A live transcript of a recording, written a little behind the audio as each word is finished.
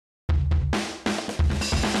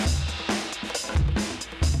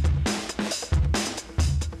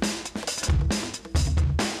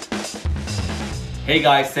Hey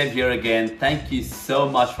guys, Seb here again. Thank you so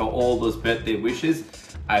much for all those birthday wishes.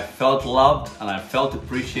 I felt loved and I felt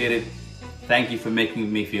appreciated. Thank you for making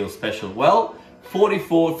me feel special. Well,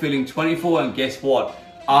 44 feeling 24, and guess what?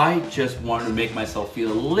 I just wanted to make myself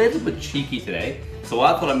feel a little bit cheeky today. So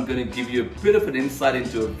I thought I'm going to give you a bit of an insight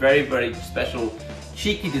into a very, very special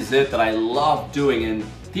cheeky dessert that I love doing. And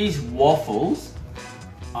these waffles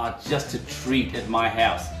are just a treat at my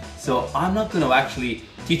house. So I'm not going to actually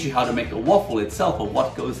teach you how to make a waffle itself or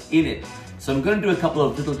what goes in it. So I'm going to do a couple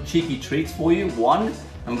of little cheeky treats for you. One,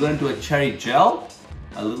 I'm going to do a cherry gel,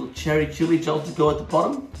 a little cherry chili gel to go at the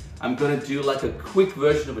bottom. I'm going to do like a quick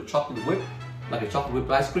version of a chocolate whip, like a chocolate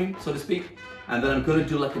whipped ice cream, so to speak. And then I'm going to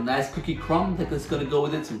do like a nice cookie crumb that's going to go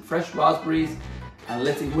with it, some fresh raspberries, and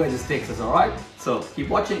let's see where this takes us, all right? So keep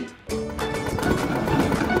watching.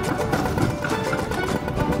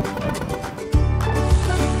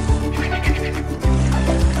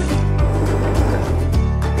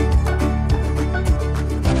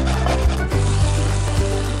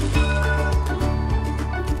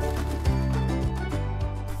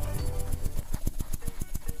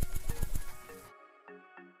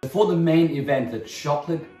 For the main event, the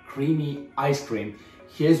chocolate creamy ice cream,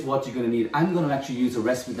 here's what you're going to need. I'm going to actually use a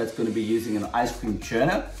recipe that's going to be using an ice cream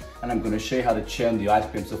churner, and I'm going to show you how to churn the ice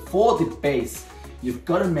cream. So for the base, you've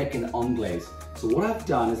got to make an anglaise. So what I've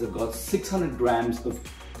done is I've got 600 grams of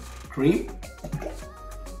cream,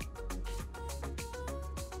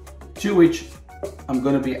 to which I'm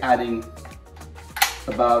going to be adding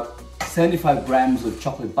about 75 grams of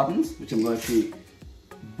chocolate buttons, which I'm going to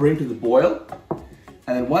bring to the boil.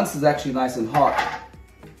 And then once it's actually nice and hot,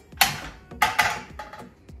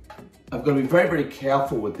 I've got to be very, very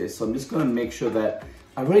careful with this. So I'm just going to make sure that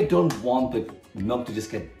I really don't want the milk to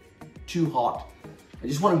just get too hot. I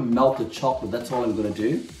just want to melt the chocolate. That's all I'm going to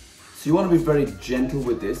do. So you want to be very gentle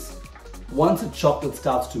with this. Once the chocolate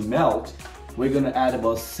starts to melt, we're going to add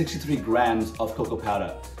about 63 grams of cocoa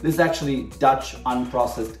powder. This is actually Dutch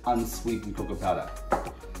unprocessed, unsweetened cocoa powder.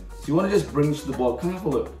 So you want to just bring this to the boil. Come have a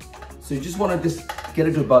look. So you just want to just get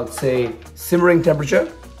it to about, say, simmering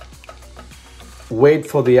temperature. Wait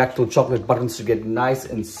for the actual chocolate buttons to get nice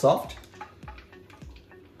and soft.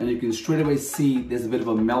 And you can straight away see there's a bit of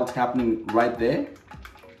a melt happening right there.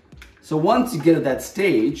 So once you get at that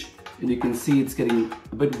stage, and you can see it's getting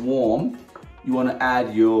a bit warm, you want to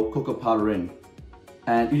add your cocoa powder in.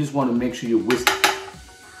 And you just want to make sure you whisk.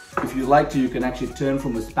 If you like to, you can actually turn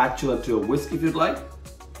from a spatula to a whisk if you'd like.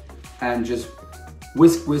 And just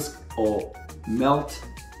whisk, whisk, or melt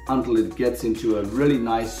until it gets into a really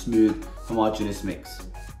nice, smooth, homogeneous mix.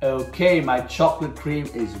 Okay, my chocolate cream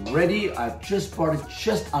is ready. I've just brought it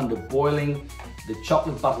just under boiling. The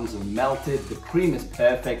chocolate buttons have melted. The cream is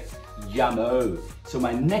perfect. Yummo. So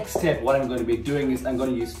my next step, what I'm going to be doing is I'm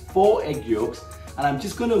going to use 4 egg yolks, and I'm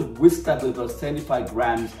just going to whisk that with about 75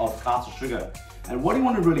 grams of caster sugar. And what you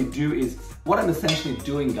want to really do is, what I'm essentially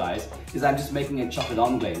doing, guys, is I'm just making a chocolate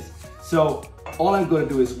anglaise. So all I'm going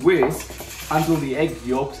to do is whisk until the egg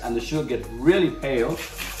yolks and the sugar get really pale.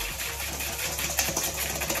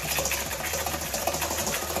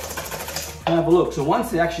 And have a look. So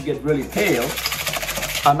once they actually get really pale,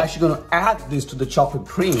 I'm actually going to add this to the chocolate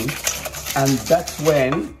cream, and that's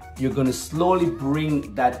when you're going to slowly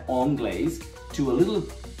bring that anglaise to a little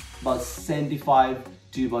about 75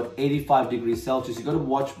 to about 85 degrees Celsius. You've got to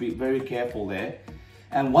watch, be very careful there.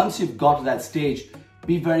 And once you've got to that stage,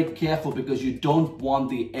 be very careful because you don't want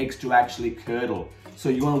the eggs to actually curdle. So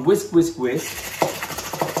you want to whisk, whisk, whisk.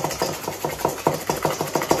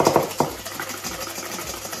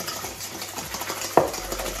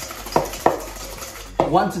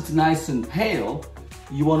 Once it's nice and pale,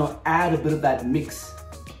 you want to add a bit of that mix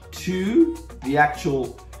to the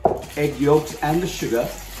actual egg yolks and the sugar.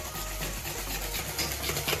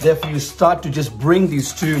 Therefore, you start to just bring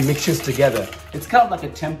these two mixtures together. It's kind of like a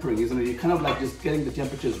tempering, isn't it? You're kind of like just getting the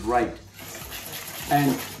temperatures right.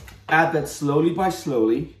 And add that slowly by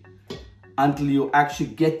slowly until you actually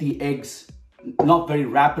get the eggs, not very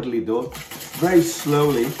rapidly though, very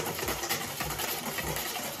slowly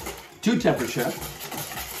to temperature.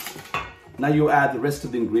 Now you add the rest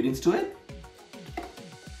of the ingredients to it.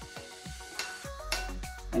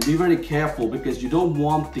 And be very careful because you don't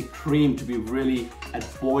want the cream to be really at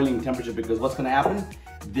boiling temperature, because what's going to happen?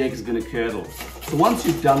 The egg is going to curdle. So once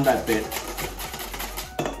you've done that bit,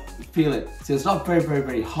 feel it. So it's not very, very,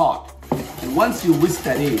 very hot. And once you whisk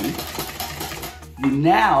that in, you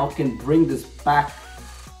now can bring this back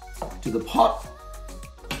to the pot,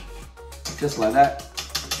 just like that.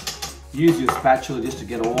 Use your spatula just to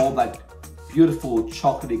get all that beautiful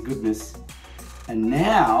chocolatey goodness. And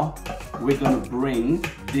now we're going to bring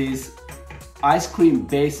these ice cream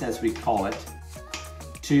base, as we call it,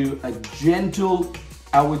 to a gentle,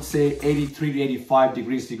 I would say 83 to 85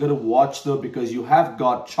 degrees. You gotta watch though, because you have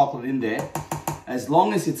got chocolate in there. As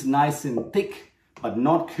long as it's nice and thick, but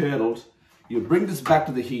not curdled, you bring this back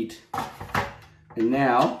to the heat. And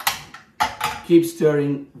now, keep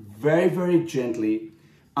stirring very, very gently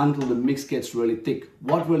until the mix gets really thick.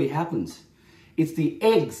 What really happens? It's the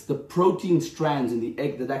eggs, the protein strands in the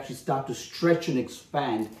egg that actually start to stretch and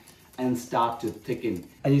expand and start to thicken.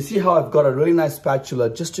 And you see how I've got a really nice spatula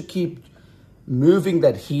just to keep moving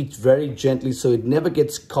that heat very gently so it never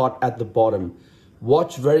gets caught at the bottom.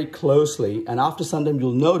 Watch very closely, and after some time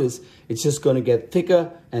you'll notice it's just going to get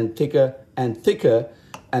thicker and thicker and thicker,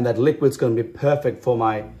 and that liquid's going to be perfect for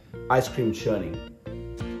my ice cream churning.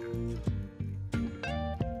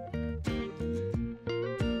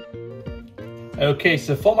 Okay,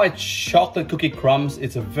 so for my chocolate cookie crumbs,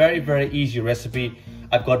 it's a very, very easy recipe.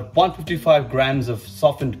 I've got 155 grams of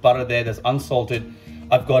softened butter there that's unsalted.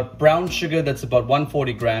 I've got brown sugar that's about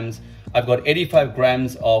 140 grams. I've got 85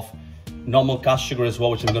 grams of normal caster sugar as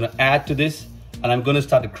well, which I'm going to add to this. And I'm going to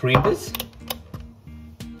start to cream this.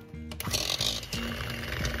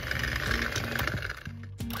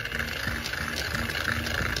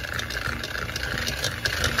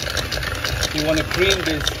 You want to cream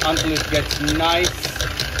this until it gets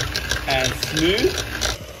nice and smooth.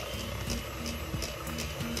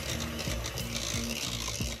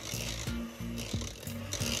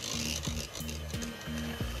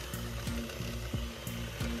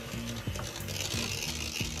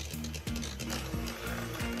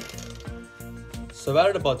 So I've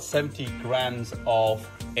added about 70 grams of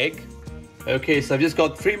egg. Okay, so I've just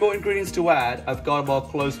got 3 more ingredients to add. I've got about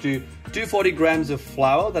close to 240 grams of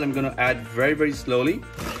flour that I'm going to add very, very slowly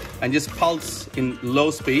and just pulse in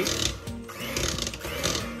low speed.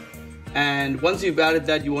 And once you've added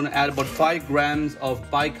that, you want to add about 5 grams of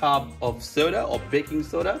bicarb of soda or baking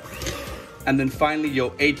soda. And then finally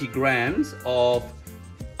your 80 grams of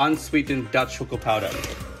unsweetened Dutch cocoa powder.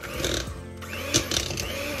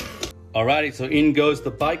 Alrighty, so in goes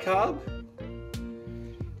the bicarb.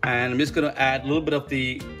 And I'm just going to add a little bit of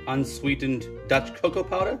the unsweetened Dutch cocoa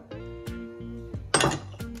powder.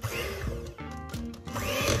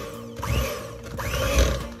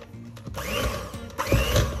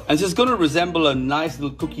 And it's just going to resemble a nice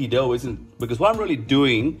little cookie dough, isn't it? Because what I'm really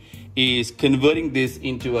doing is converting this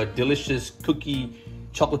into a delicious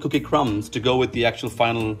chocolate cookie crumbs to go with the actual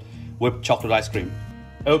final whipped chocolate ice cream.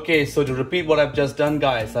 Okay, so to repeat what I've just done,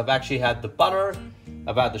 guys, I've actually had the butter,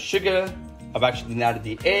 I've had the sugar, I've actually then added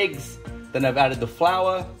the eggs, then I've added the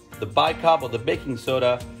flour, the bicarb or the baking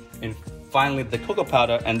soda, and finally the cocoa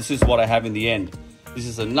powder, and this is what I have in the end. This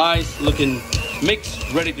is a nice looking mix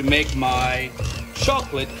ready to make my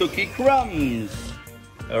chocolate cookie crumbs.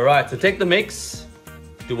 Alright, so take the mix,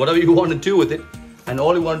 do whatever you want to do with it, and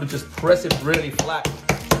all you want to do is just press it really flat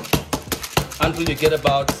until you get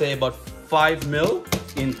about, say, about 5 mil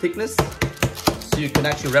in thickness, so you can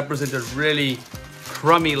actually represent a really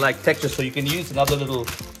crummy like texture. So you can use another little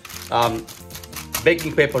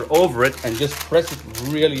baking paper over it and just press it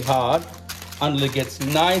really hard until it gets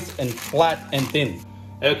nice and flat and thin.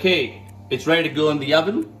 Okay, it's ready to go in the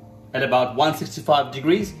oven at about 165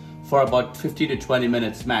 degrees for about 15 to 20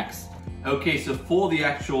 minutes max. Okay, so for the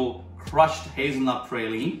actual crushed hazelnut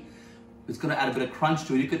praline, it's going to add a bit of crunch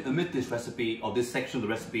to it. You can omit this recipe or this section of the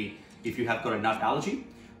recipe if you have got a nut allergy,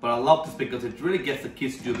 but I love this because it really gets the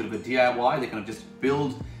kids to do a bit of a DIY. They can just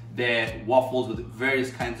build their waffles with various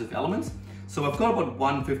kinds of elements. So I've got about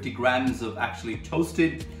 150 grams of actually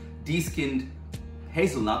toasted, de-skinned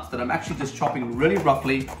hazelnuts that I'm actually just chopping really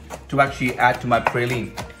roughly to actually add to my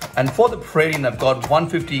praline. And for the praline, I've got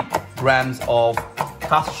 150 grams of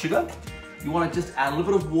caster sugar. You want to just add a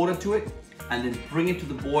little bit of water to it and then bring it to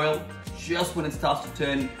the boil. Just when it starts to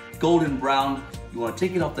turn golden brown, you want to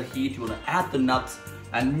take it off the heat, you want to add the nuts,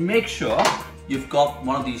 and make sure you've got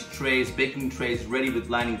one of these trays, baking trays, ready with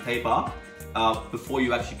lining paper before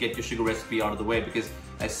you actually get your sugar recipe out of the way, because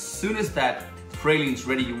as soon as that praline is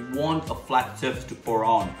ready, you want a flat surface to pour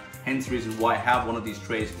on. Hence the reason why I have one of these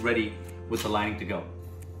trays ready with the lining to go.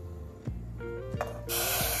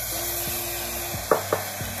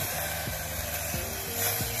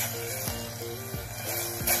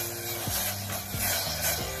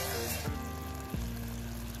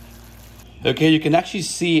 Okay, you can actually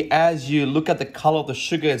see as you look at the color of the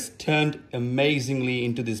sugar, it's turned amazingly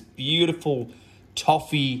into this beautiful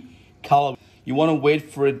toffee color. You want to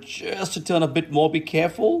wait for it just to turn a bit more. Be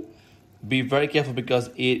careful. Be very careful because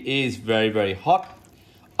it is very, very hot.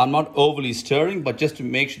 I'm not overly stirring, but just to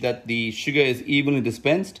make sure that the sugar is evenly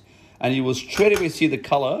dispensed, and you will straight away see the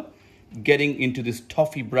color getting into this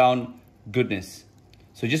toffee brown goodness.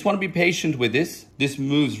 So you just want to be patient with this. This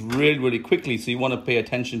moves really, really quickly, so you want to pay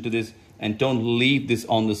attention to this and don't leave this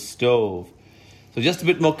on the stove. So just a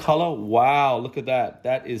bit more color. Wow, look at that.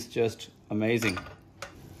 That is just amazing.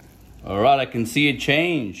 All right, I can see it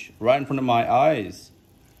change right in front of my eyes.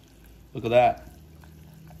 Look at that.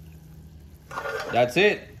 That's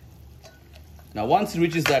it. Now, once it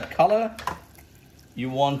reaches that color, you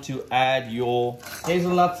want to add your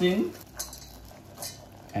hazelnuts in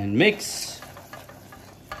and mix.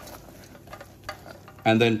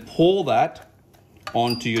 And then pour that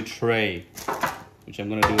onto your tray, which I'm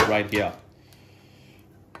gonna do right here.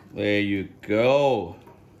 There you go.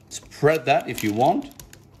 Spread that if you want.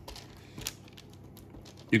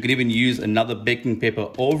 You can even use another baking paper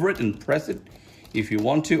over it and press it if you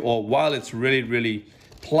want to, or while it's really, really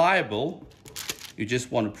pliable, you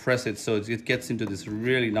just want to press it so it gets into this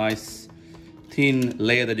really nice thin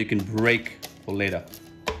layer that you can break for later.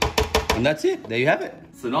 And that's it, there you have it.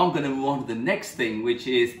 So now I'm gonna move on to the next thing, which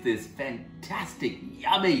is this fantastic,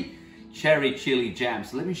 yummy cherry chili jam.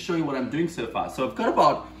 So let me show you what I'm doing so far. So I've got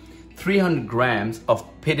about 300 grams of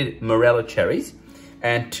pitted morello cherries.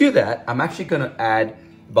 And to that, I'm actually gonna add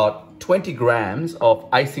about 20 grams of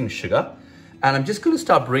icing sugar. And I'm just gonna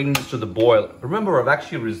start bringing this to the boil. Remember, I've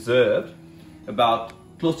actually reserved about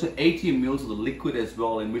close to 80 mils of the liquid as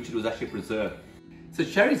well, in which it was actually preserved. So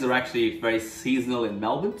cherries are actually very seasonal in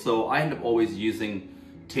Melbourne, so I end up always using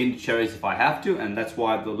tinned cherries if I have to, and that's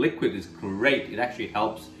why the liquid is great. It actually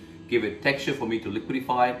helps give it texture for me to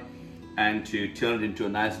liquidify and to turn it into a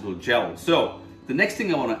nice little gel. So the next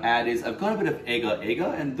thing I want to add is I've got a bit of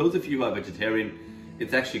agar-agar, and those of you who are vegetarian,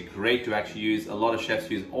 it's actually great to actually use. A lot of chefs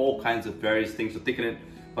use all kinds of various things to thicken it,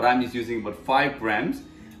 but I'm just using about 5 grams.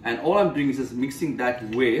 And all I'm doing is just mixing that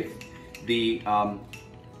with the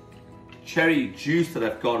cherry juice that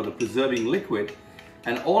I've got, or the preserving liquid.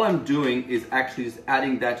 And all I'm doing is actually just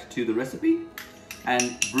adding that to the recipe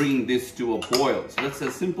and bringing this to a boil. So that's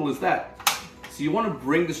as simple as that. So you want to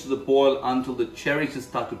bring this to the boil until the cherries just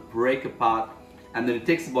start to break apart. And then it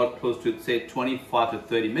takes about close to, say, 25 to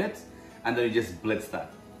 30 minutes. And then you just blitz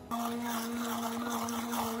that.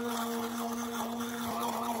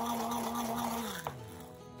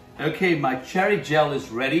 Okay, my cherry gel is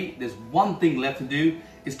ready. There's one thing left to do,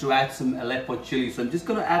 is to add some Aleppo chili. So I'm just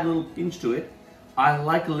gonna add a little pinch to it. I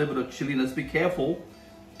like a little bit of chili. Let's be careful.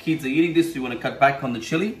 Kids are eating this, so you wanna cut back on the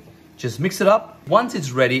chili. Just mix it up. Once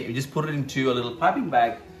it's ready, you just put it into a little piping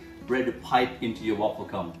bag, ready to pipe into your waffle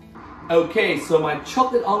cone. Okay, so my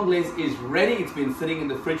chocolate anglaise is ready. It's been sitting in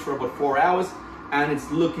the fridge for about 4 hours, and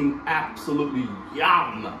it's looking absolutely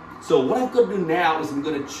yum. So what I've got to do now is I'm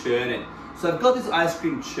gonna churn it. So I've got this ice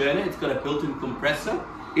cream churner. It's got a built-in compressor.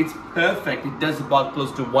 It's perfect. It does about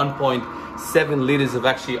close to 1.7 liters of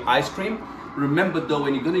actually ice cream. Remember though,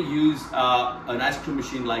 when you're gonna use an ice cream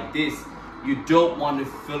machine like this, you don't want to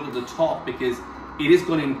fill to the top because it is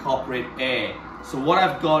gonna incorporate air. So what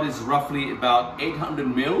I've got is roughly about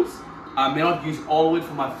 800 mils. I may not use all of it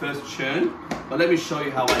for my first churn, but let me show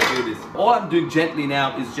you how I do this. All I'm doing gently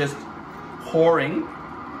now is just pouring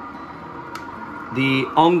the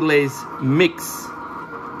anglaise mix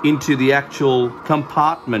into the actual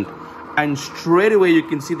compartment, and straight away you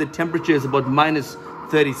can see the temperature is about minus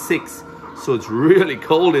 36, so it's really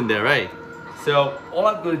cold in there, eh? So all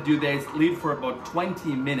I've got to do there is leave for about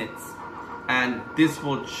 20 minutes, and this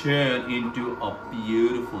will churn into a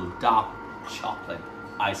beautiful dark chocolate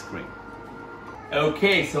ice cream.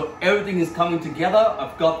 Okay, so everything is coming together.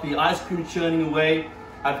 I've got the ice cream churning away.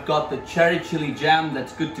 I've got the cherry chili jam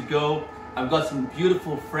that's good to go. I've got some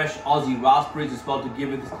beautiful fresh Aussie raspberries as well to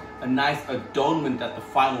give it a nice adornment at the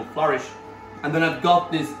final flourish. And then I've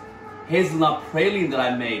got this hazelnut praline that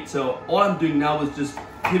I made. So all I'm doing now is just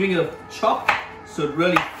giving it a chop so it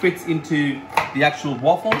really fits into the actual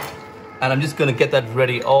waffle. And I'm just gonna get that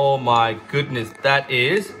ready. Oh my goodness, that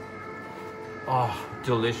is, oh,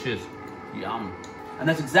 delicious, yum. And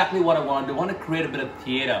that's exactly what I want to do. I want to create a bit of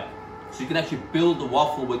theater. So you can actually build the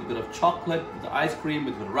waffle with a bit of chocolate, with the ice cream,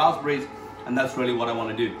 with the raspberries, and that's really what I want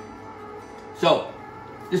to do. So,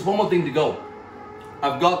 just one more thing to go.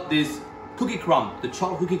 I've got this cookie crumb, the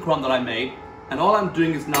chocolate cookie crumb that I made, and all I'm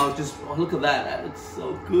doing is now just, oh, look at that, that looks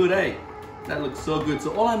so good, eh? That looks so good.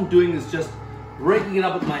 So all I'm doing is just breaking it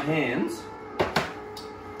up with my hands,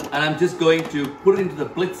 and I'm just going to put it into the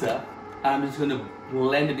blitzer, and I'm just going to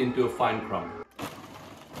blend it into a fine crumb.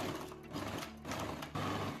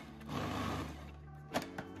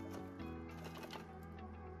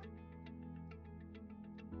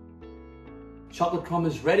 Chocolate crumb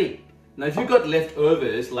is ready. Now if you've got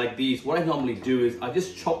leftovers like these, what I normally do is I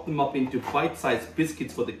just chop them up into bite-sized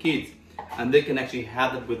biscuits for the kids. and they can actually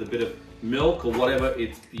have it with a bit of milk or whatever.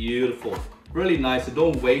 It's beautiful, really nice, so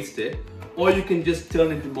don't waste it. Or you can just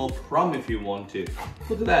turn it into more crumb if you want to.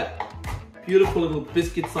 Look at that, beautiful little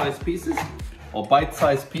biscuit-sized pieces or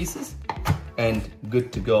bite-sized pieces, and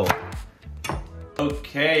good to go.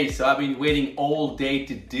 Okay, so I've been waiting all day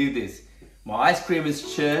to do this. My ice cream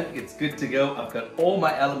is churned, it's good to go. I've got all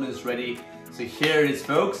my elements ready. So here it is,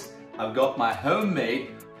 folks. I've got my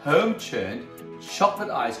homemade, home churned chocolate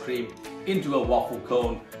ice cream into a waffle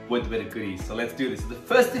cone with a bit of goodies. So let's do this. So the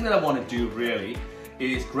first thing that I want to do really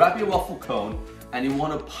is grab your waffle cone and you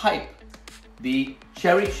want to pipe the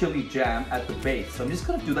cherry chili jam at the base. So I'm just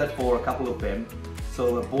going to do that for a couple of them.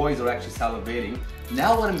 So the boys are actually salivating.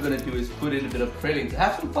 Now what I'm going to do is put in a bit of praline to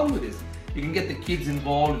have some fun with this. You can get the kids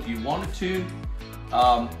involved if you wanted to.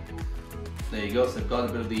 There you go, so I've got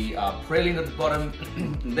a bit of the praline at the bottom.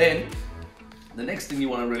 And then the next thing you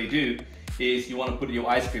want to really do is you want to put in your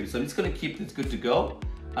ice cream. So I'm just going to keep this good to go,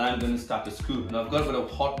 and I'm going to start to scoop. Now I've got a bit of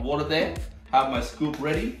hot water there, have my scoop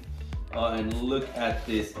ready, and look at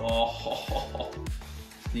this. Oh,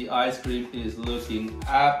 the ice cream is looking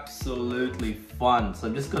absolutely fun. So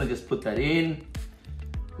I'm just going to put that in.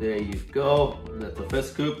 There you go, that's the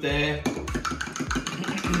first scoop there.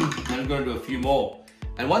 And I'm going to do a few more.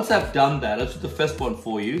 And once I've done that, I'll do the first one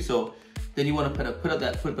for you. So then you want to put a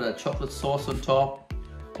bit of chocolate sauce on top.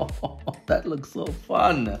 Oh, that looks so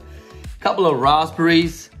fun. A couple of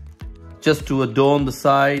raspberries just to adorn the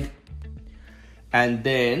side. And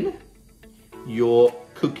then your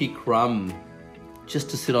cookie crumb just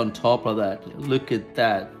to sit on top of that. Look at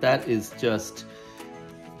that. That is just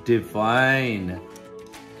divine.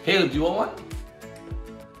 Hey, do you want one?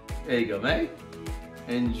 There you go, mate.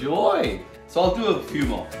 Enjoy. So I'll do a few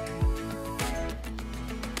more.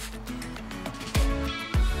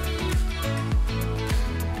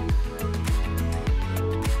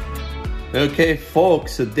 Okay,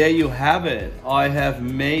 folks, so there you have it. I have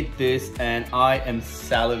made this and I am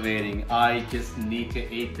salivating. I just need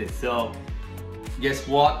to eat this. So guess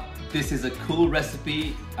what? This is a cool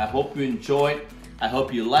recipe. I hope you enjoy it. I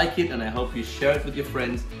hope you like it, and I hope you share it with your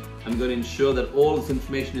friends. I'm going to ensure that all this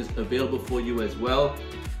information is available for you as well.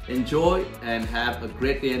 Enjoy and have a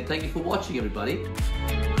great day, and thank you for watching, everybody.